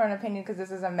entitled for an opinion because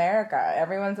this is America.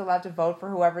 Everyone's allowed to vote for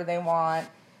whoever they want.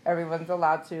 Everyone's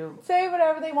allowed to say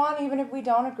whatever they want, even if we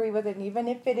don't agree with it, and even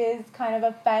if it is kind of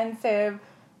offensive.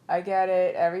 I get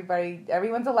it.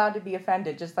 Everyone's allowed to be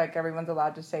offended, just like everyone's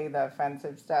allowed to say the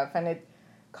offensive stuff. And it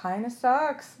kind of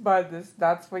sucks, but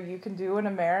that's what you can do in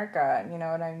America. You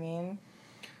know what I mean?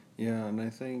 Yeah, and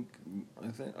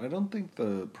I don't think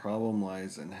the problem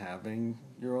lies in having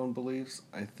your own beliefs.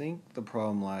 I think the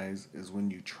problem lies is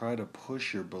when you try to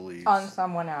push your beliefs on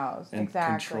someone else, and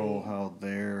exactly. Control how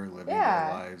they're living their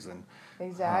lives and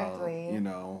exactly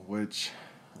how, which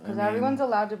because everyone's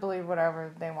allowed to believe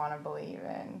whatever they want to believe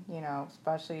in,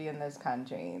 especially in this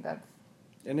country.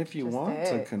 And if you want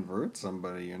to convert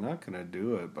somebody, you're not going to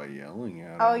do it by yelling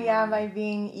at them. Oh yeah, by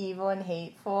being evil and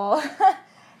hateful.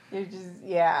 You're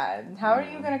just, How are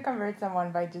you going to convert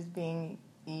someone by just being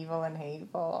evil and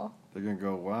hateful? They're going to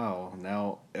go, wow,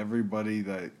 now everybody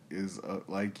that is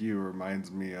like you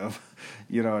reminds me of,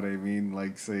 you know what I mean?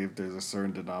 Like, say if there's a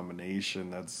certain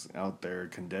denomination that's out there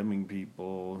condemning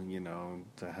people,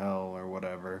 to hell or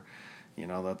whatever,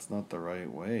 that's not the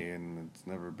right way. And it's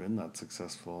never been that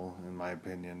successful, in my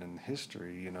opinion, in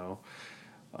history,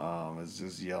 It's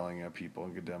just yelling at people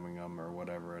and condemning them or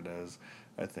whatever it is.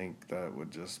 I think that would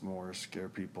just more scare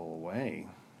people away,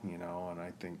 and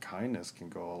I think kindness can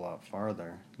go a lot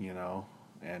farther,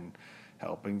 and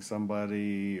helping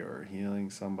somebody or healing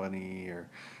somebody or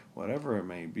whatever it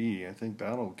may be. I think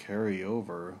that'll carry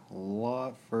over a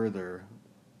lot further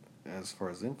as far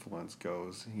as influence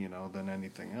goes, than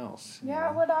anything else.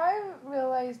 Yeah, what I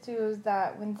realized too is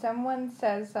that when someone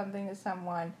says something to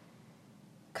someone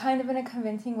kind of in a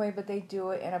convincing way, but they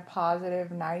do it in a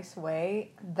positive, nice way,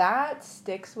 that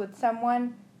sticks with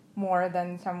someone more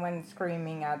than someone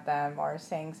screaming at them or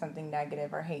saying something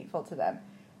negative or hateful to them.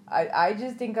 I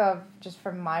just think of, just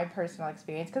from my personal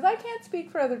experience, because I can't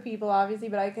speak for other people, obviously,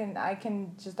 but I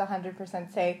can just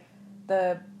 100% say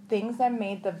the things that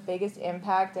made the biggest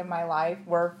impact in my life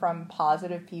were from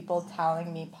positive people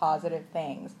telling me positive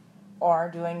things or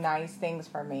doing nice things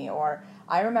for me, or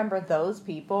I remember those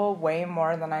people way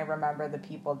more than I remember the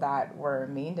people that were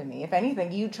mean to me. If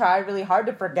anything, you try really hard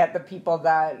to forget the people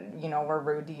that, were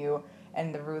rude to you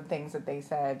and the rude things that they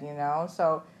said,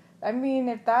 So, I mean,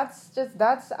 if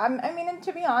and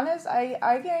to be honest,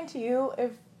 I guarantee you,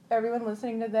 if everyone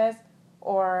listening to this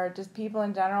or just people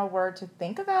in general were to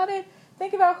think about it,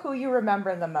 think about who you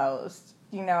remember the most.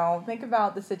 Think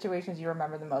about the situations you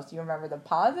remember the most. Do you remember the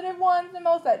positive ones the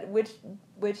most?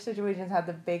 Which situations had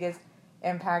the biggest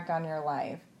impact on your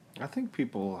life? I think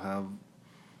people have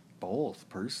both,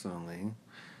 personally.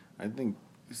 I think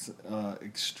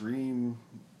extremely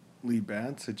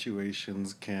bad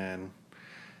situations can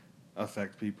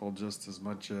affect people just as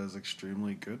much as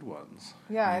extremely good ones.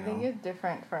 Yeah, I think it's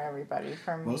different for everybody.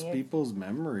 For me, most people's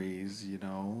memories,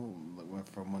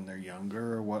 from when they're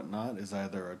younger or whatnot, is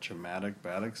either a traumatic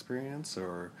bad experience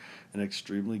or an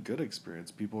extremely good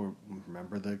experience. People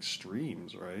remember the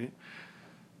extremes, right?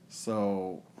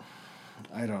 So,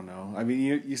 I don't know. I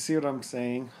mean, you see what I'm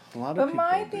saying? A lot of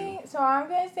people do. So I'm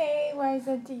going to say what I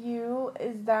said to you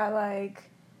is that, like,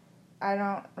 I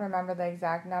don't remember the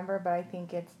exact number, but I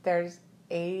think there's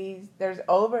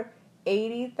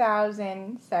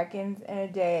 80,000 seconds in a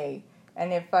day.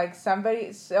 And if like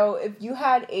if you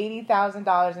had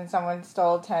 $80,000 and someone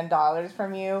stole $10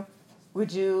 from you,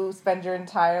 would you spend your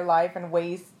entire life and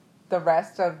waste the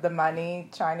rest of the money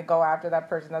trying to go after that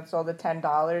person that stole the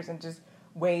 $10 and just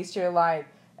waste your life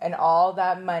and all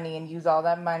that money and use all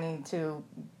that money to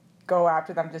go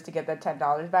after them just to get that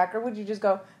 $10 back? Or would you just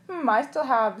go, I still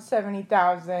have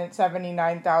 70,000,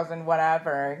 79,000,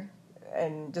 whatever,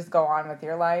 and just go on with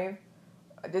your life?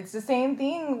 It's the same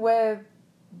thing with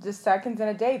just seconds in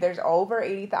a day. There's over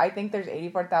 80, I think there's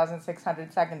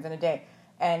 84,600 seconds in a day.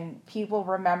 And people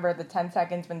remember the 10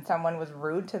 seconds when someone was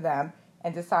rude to them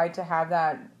and decide to have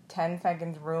that 10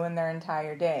 seconds ruin their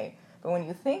entire day. But when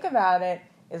you think about it,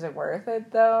 is it worth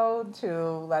it, though, to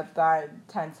let that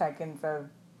 10 seconds of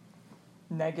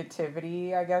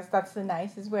negativity, I guess that's the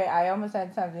nicest way. I almost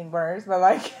said something worse, but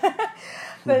like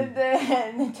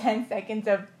the 10 seconds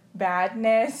of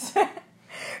badness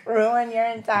ruin your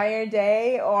entire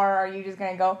day? Or are you just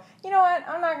going to go, you know what,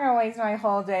 I'm not going to waste my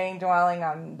whole day dwelling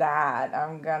on that.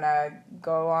 I'm going to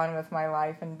go on with my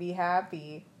life and be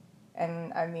happy.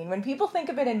 And I mean, when people think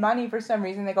of it in money, for some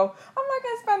reason they go, I'm not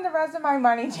going to spend the rest of my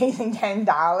money chasing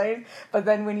 $10. But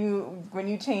then when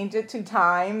you change it to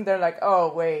time, they're like,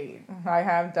 oh, wait, I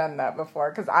have done that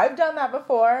before. Because I've done that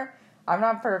before. I'm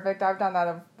not perfect. I've done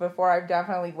that before. I've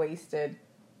definitely wasted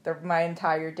my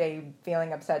entire day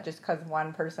feeling upset just because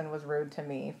one person was rude to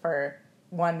me for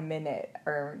 1 minute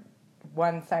or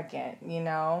 1 second, you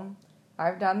know?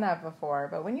 I've done that before.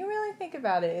 But when you really think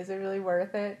about it, is it really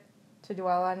worth it to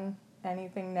dwell on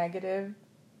anything negative?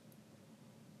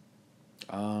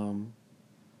 Well,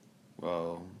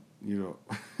 you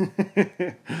know,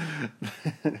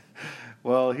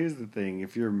 well, here's the thing.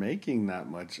 If you're making that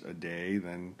much a day,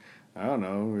 then I don't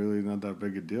know, really not that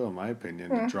big a deal in my opinion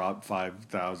to drop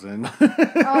 5,000 like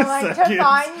seconds. to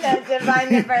find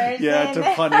the person. Yeah, to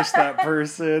punish that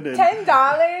person. And, $10?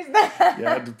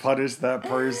 Yeah, to punish that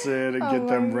person and get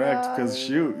them wrecked. Because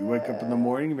shoot, you wake up in the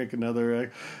morning, you make another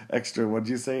extra, what'd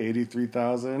you say,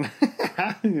 83,000?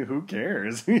 Who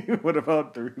cares? What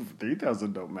about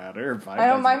 3,000 don't matter? 5,000 I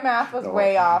know my math was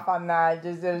way off on that.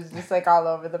 It was just like all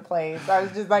over the place. I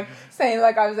was just like saying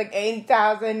like I was like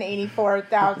 80,000,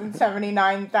 84,000,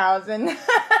 79,000.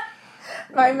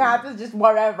 My math is just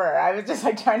whatever. I was just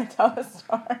like trying to tell a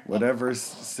story. Whatever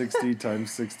 60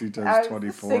 times 60 times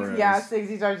 24 is. Yeah,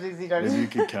 60 times 60 times. Maybe you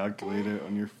can calculate it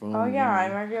on your phone. Oh yeah, I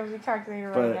might be able to calculate it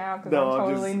right now because I'm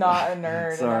totally not a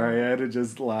nerd. Sorry, I had to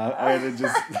just laugh.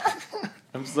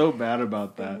 I'm so bad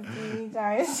about that.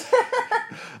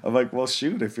 I'm like, well,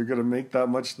 shoot, if you're going to make that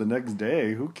much the next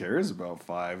day, who cares about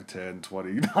 5, 10,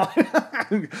 20?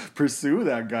 Pursue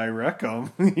that guy, wreck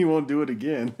him. He won't do it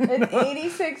again. It's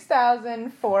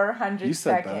 86,400 you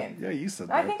said seconds. That. Yeah, you said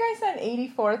that. I think I said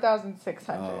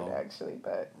 84,600 actually,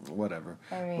 but... Whatever.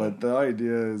 I mean... But the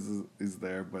idea is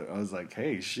there, but I was like,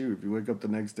 hey, shoot, if you wake up the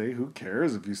next day, who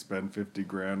cares if you spend 50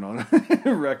 grand on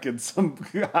wrecking some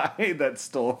guy that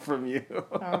stole from you?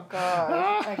 Oh,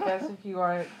 God. I guess if you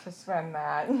wanted to spend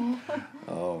that.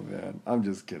 Oh, man. I'm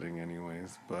just kidding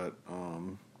anyways. But,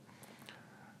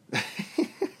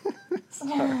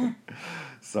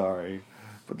 Sorry.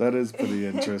 But that is pretty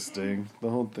interesting. The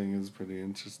whole thing is pretty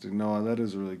interesting. No, that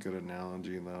is a really good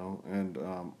analogy, though. And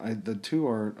the two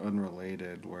are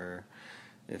unrelated, where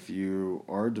if you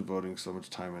are devoting so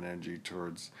much time and energy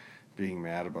towards being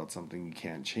mad about something you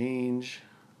can't change,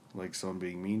 like someone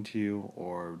being mean to you,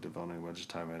 or devoting a bunch of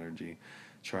time and energy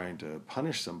trying to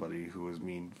punish somebody who was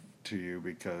mean to you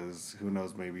because who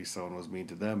knows, maybe someone was mean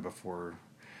to them before,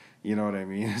 you know what I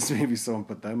mean? Maybe someone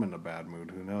put them in a bad mood,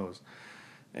 who knows?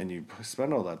 And you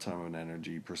spend all that time and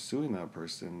energy pursuing that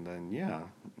person, then yeah,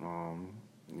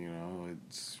 you know,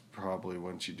 it's probably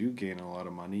once you do gain a lot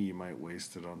of money, you might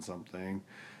waste it on something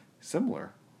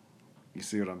similar. You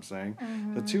see what I'm saying?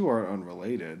 Mm-hmm. The two are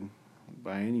unrelated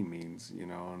by any means, you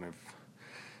know, and if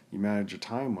you manage your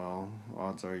time well,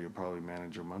 odds are you'll probably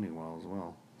manage your money well as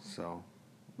well. So,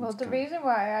 well, the reason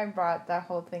why I brought that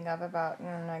whole thing up about, you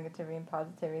know, negativity and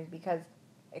positivity is because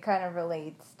it kind of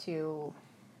relates to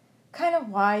kind of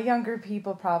why younger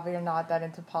people probably are not that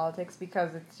into politics,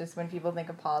 because it's just when people think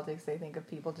of politics, they think of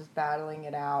people just battling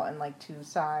it out and like two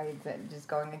sides and just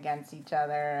going against each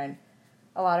other, and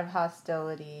a lot of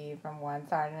hostility from one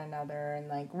side and another, and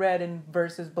like red and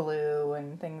versus blue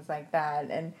and things like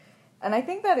that. And I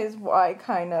think that is why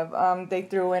kind of they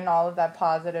threw in all of that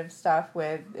positive stuff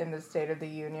in the State of the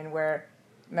Union, where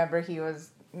remember he was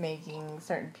making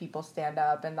certain people stand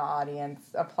up and the audience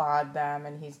applaud them,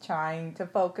 and he's trying to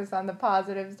focus on the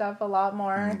positive stuff a lot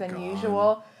more than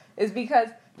usual, is because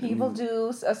People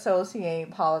do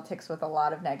associate politics with a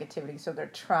lot of negativity, so they're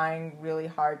trying really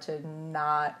hard to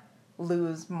not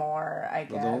lose more, I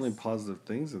guess. Well, the only positive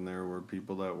things in there were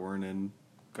people that weren't in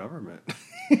government.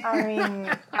 I mean,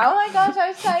 oh my gosh, I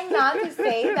was trying not to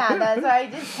say that. That's what I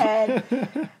just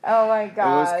said. Oh my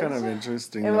gosh. It was kind of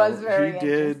interesting. It was very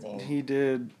interesting. He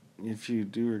did, if you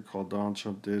do recall, Donald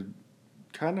Trump did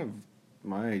kind of,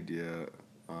 my idea,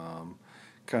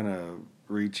 kind of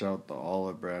reach out the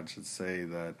olive branch and say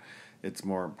that it's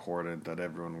more important that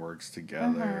everyone works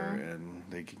together and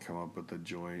they can come up with a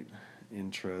joint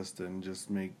interest and just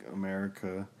make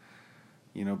America,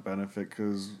 benefit,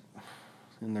 because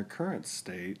in their current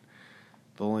state,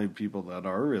 the only people that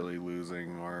are really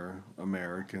losing are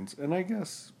Americans. And I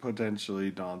guess potentially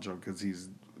Donald Trump, because he's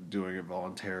doing it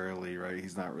voluntarily, right?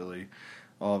 He's not really,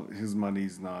 all his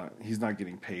money's not, he's not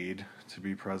getting paid to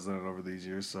be president over these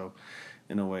years. So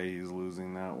in a way, he's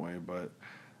losing that way. But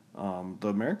the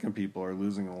American people are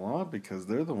losing a lot because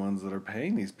they're the ones that are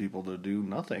paying these people to do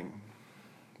nothing.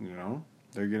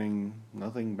 They're getting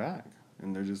nothing back.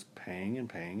 And they're just paying and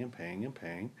paying and paying and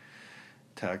paying.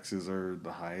 Taxes are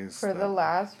the highest for the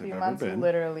last few months.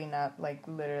 Literally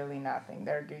nothing.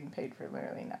 They're getting paid for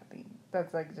literally nothing.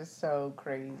 That's just so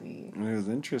crazy. And it was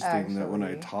interesting that when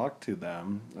I talked to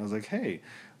them, I was like, "Hey,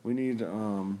 we need."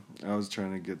 I was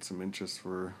trying to get some interest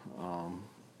for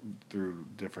through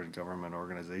different government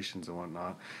organizations and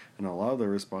whatnot, and a lot of their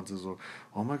responses were,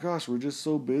 "Oh my gosh, we're just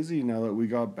so busy now that we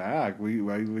got back. We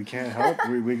can't help.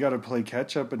 we got to play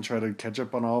catch up and try to catch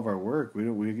up on all of our work. We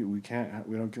don't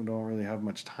really have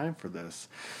much time for this."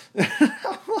 I'm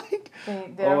like,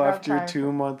 after your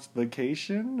 2 months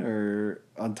vacation, or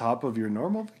on top of your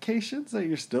normal vacations that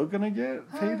you're still gonna get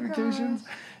paid vacations.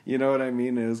 Gosh. You know what I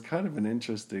mean? It was kind of an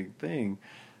interesting thing,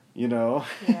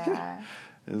 Yeah.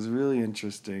 It was really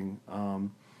interesting.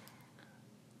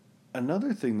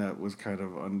 Another thing that was kind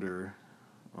of under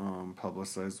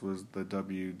publicized was the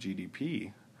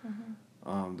WGDP.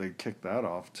 Mm-hmm. They kicked that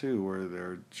off too, where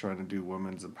they're trying to do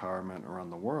women's empowerment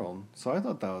around the world. So I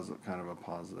thought that was kind of a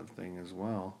positive thing as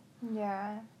well.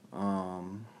 Yeah. I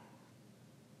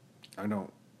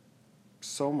don't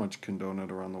so much condone it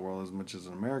around the world as much as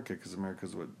in America, because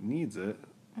America's what needs it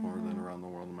more than around the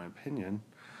world, in my opinion.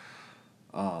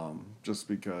 Just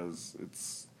because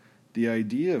it's the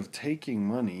idea of taking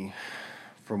money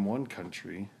from one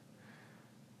country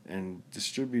and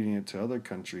distributing it to other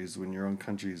countries when your own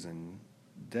country's in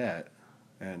debt,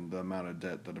 and the amount of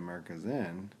debt that America's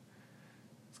in,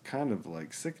 it's kind of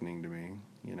sickening to me.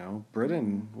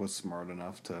 Britain was smart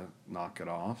enough to knock it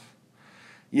off.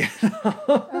 They're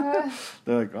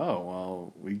like, oh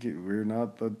well, we're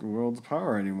not the world's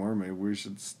power anymore. Maybe we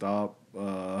should stop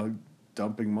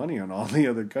dumping money on all the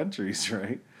other countries,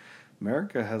 right?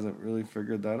 America hasn't really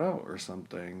figured that out or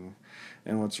something.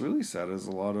 And what's really sad is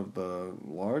a lot of the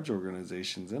large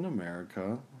organizations in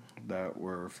America that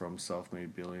were from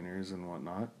self-made billionaires and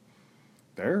whatnot,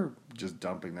 they're just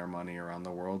dumping their money around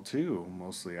the world too,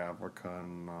 mostly Africa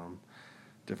and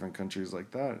different countries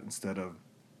like that, instead of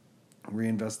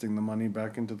reinvesting the money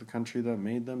back into the country that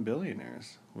made them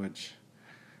billionaires, which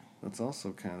that's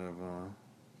also kind of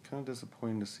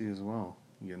disappointing to see as well.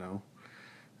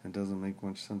 It doesn't make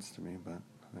much sense to me, but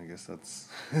I guess that's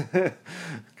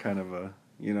kind of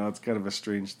it's kind of a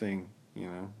strange thing.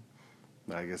 I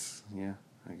guess I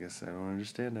don't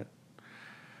understand it.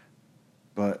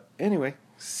 But anyway,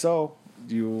 so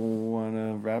do you want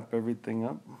to wrap everything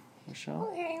up, Michelle?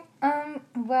 Okay.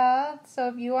 Well, so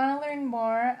if you want to learn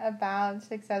more about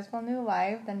Successful New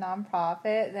Life, the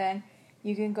nonprofit, then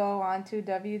you can go on to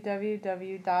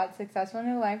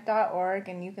www.successfulnewlife.org,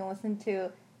 and you can listen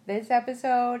to this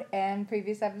episode and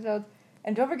previous episodes.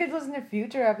 And don't forget to listen to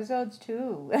future episodes,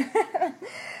 too,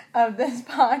 of this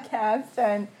podcast.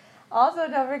 And also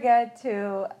don't forget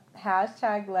to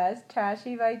hashtag Less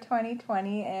Trashy by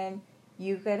 2020, and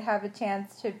you could have a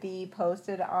chance to be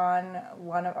posted on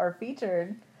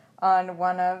featured on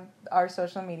one of our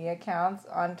social media accounts.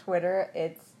 On Twitter,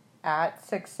 it's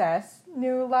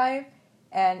 @SuccessNewLife,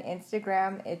 and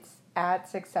Instagram, it's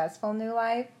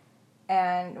 @SuccessfulNewLife.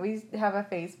 And we have a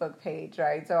Facebook page,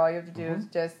 right? So all you have to do is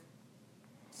just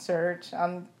search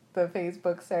on the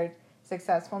Facebook search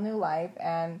Successful New Life.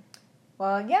 And,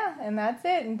 well, yeah, and that's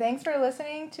it. And thanks for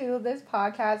listening to this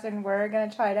podcast. And we're going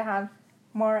to try to have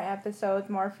more episodes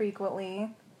more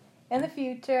frequently in the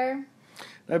future.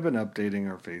 I've been updating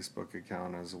our Facebook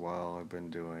account as well. I've been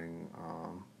doing,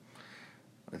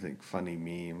 I think, funny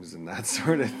memes and that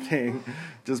sort of thing.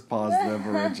 Just positive,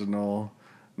 original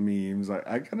memes.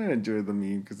 I kind of enjoy the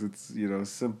meme because it's,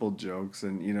 simple jokes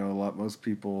and, most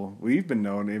people, we've been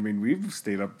known, I mean, we've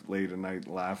stayed up late at night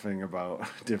laughing about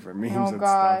different memes and Oh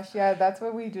gosh, stuff. yeah, that's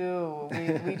what we do.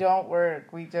 We don't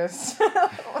work. We just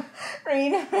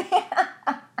read.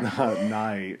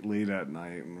 Late at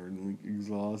night, and we're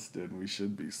exhausted. We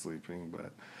should be sleeping,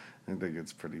 but I think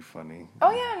it's pretty funny.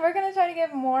 Oh yeah, and we're gonna try to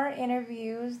get more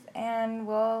interviews, and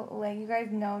we'll let you guys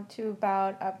know too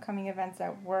about upcoming events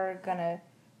that we're gonna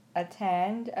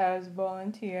attend as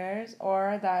volunteers,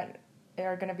 or that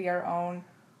are gonna be our own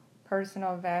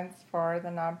personal events for the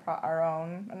our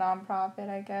own nonprofit,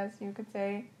 I guess you could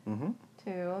say. Mm-hmm.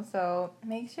 Too. So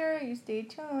make sure you stay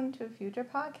tuned to future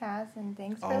podcasts, and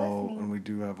thanks for listening. And we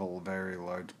do have a very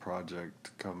large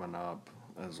project coming up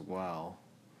as well,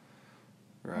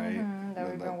 right? That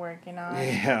we've been working on.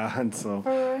 Yeah, and so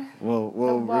we'll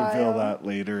reveal that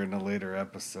later in a later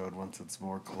episode once it's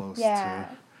more close to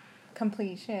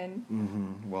completion.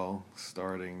 Mm-hmm. Well,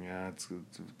 starting, it's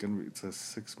gonna be, it's a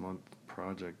 6-month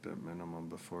project at minimum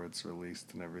before it's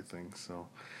released and everything, so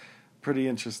pretty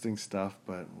interesting stuff,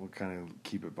 but we'll kind of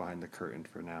keep it behind the curtain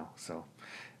for now. So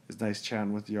it's nice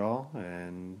chatting with y'all,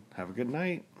 and have a good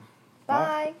night.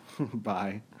 Bye.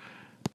 Bye.